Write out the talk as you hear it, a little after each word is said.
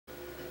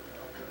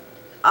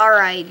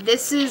Alright,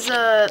 this is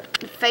a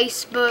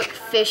Facebook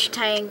fish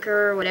tank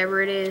or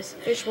whatever it is.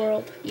 Fish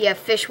World. Yeah,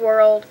 Fish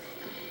World.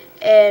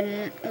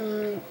 And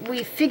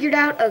we figured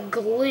out a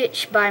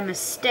glitch by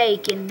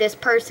mistake in this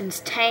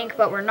person's tank,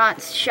 but we're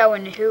not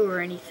showing who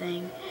or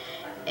anything.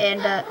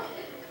 And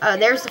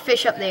there's the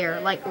fish up there,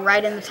 like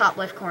right in the top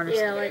left corner.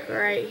 Yeah, like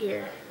right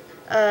here.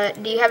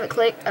 Do you have it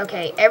clicked?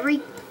 Okay,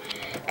 every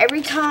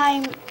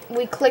time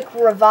we click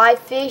revive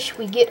fish,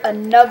 we get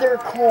another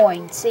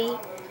coin. See?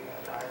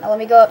 Now let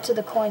me go up to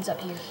the coins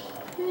up here.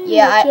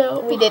 Yeah,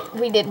 we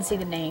didn't see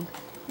the name.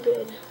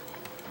 Good.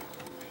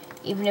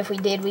 Even if we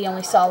did, we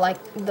only saw like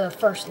the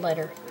first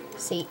letter.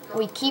 See,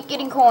 we keep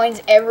getting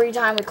coins every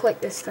time we click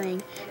this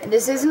thing. And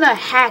this isn't a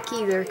hack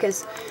either,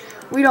 because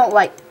we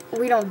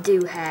don't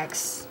do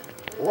hacks.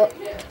 Well,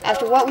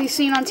 after what we've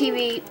seen on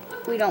TV,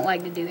 we don't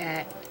like to do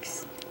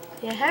hacks.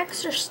 Yeah,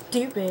 hacks are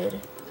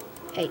stupid.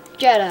 Hey,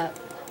 shut up.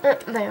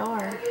 They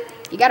are.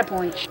 You got a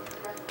point.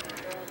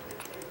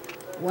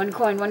 One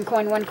coin, one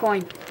coin, one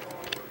coin.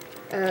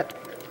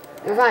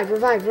 Revive.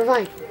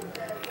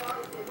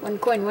 One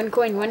coin, one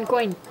coin, one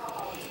coin.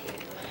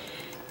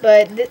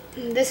 But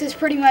this is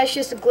pretty much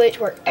just a glitch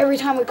where every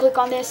time we click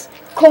on this,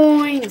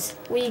 coins,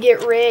 we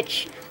get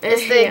rich.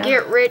 It's the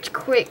get rich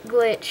quick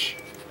glitch.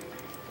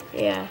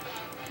 Yeah.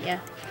 Yeah.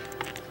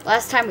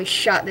 Last time we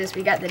shot this,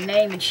 we got the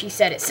name and she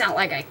said it sounded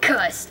like I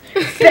cussed.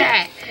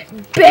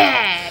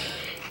 Bad.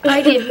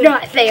 I did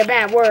not say a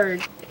bad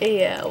word.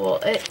 Yeah, well,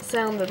 it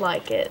sounded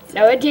like it. So.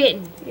 No, it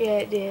didn't. Yeah,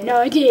 it did.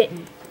 No, it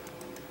didn't.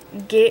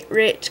 Get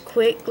rich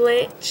quick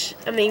glitch.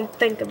 I mean,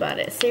 think about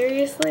it.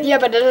 Seriously? Yeah,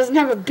 but it doesn't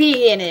have a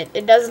B in it.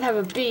 It doesn't have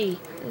a B.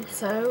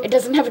 So? It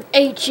doesn't have an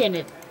H in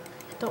it.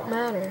 Don't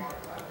matter.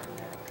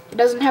 It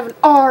doesn't have an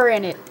R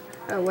in it.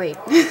 Oh, wait.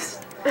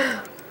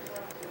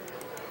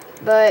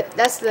 But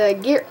that's the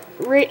get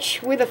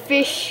rich with a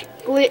fish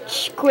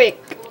glitch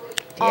quick.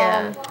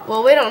 Yeah.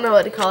 Well, we don't know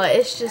what to call it.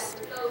 It's just,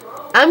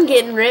 I'm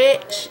getting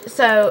rich,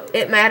 so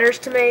it matters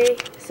to me.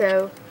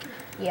 So,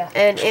 yeah.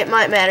 And it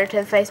might matter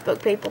to the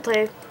Facebook people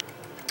too.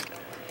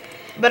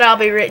 But I'll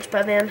be rich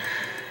by then.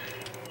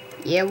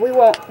 Yeah, we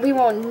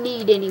won't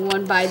need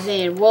anyone by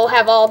then. We'll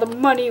have all the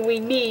money we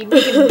need.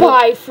 We can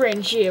buy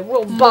friendship.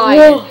 We'll buy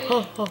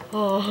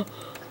it.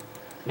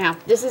 Now,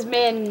 this has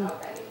been...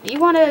 Do you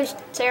want to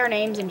say our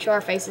names and show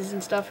our faces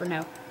and stuff, or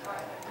no?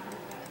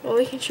 Well,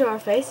 we can show our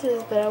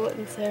faces, but I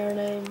wouldn't say our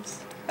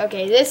names.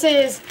 Okay, this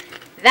is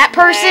that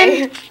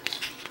person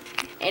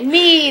and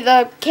me,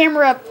 the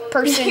camera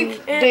person You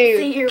can't dude.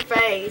 see your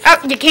face. Oh,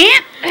 you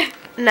can't?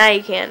 Now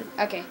you can.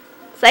 Okay.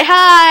 Say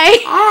hi.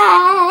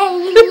 Hi.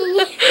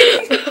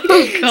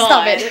 Oh, God.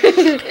 Stop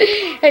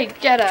it. Hey,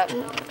 shut up.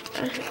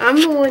 I'm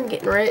the one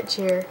getting rich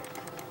here.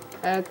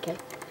 Okay.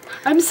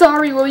 I'm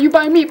sorry, will you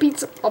buy me a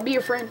pizza? I'll be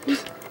your friend.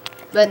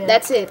 But Yeah.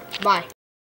 that's it. Bye.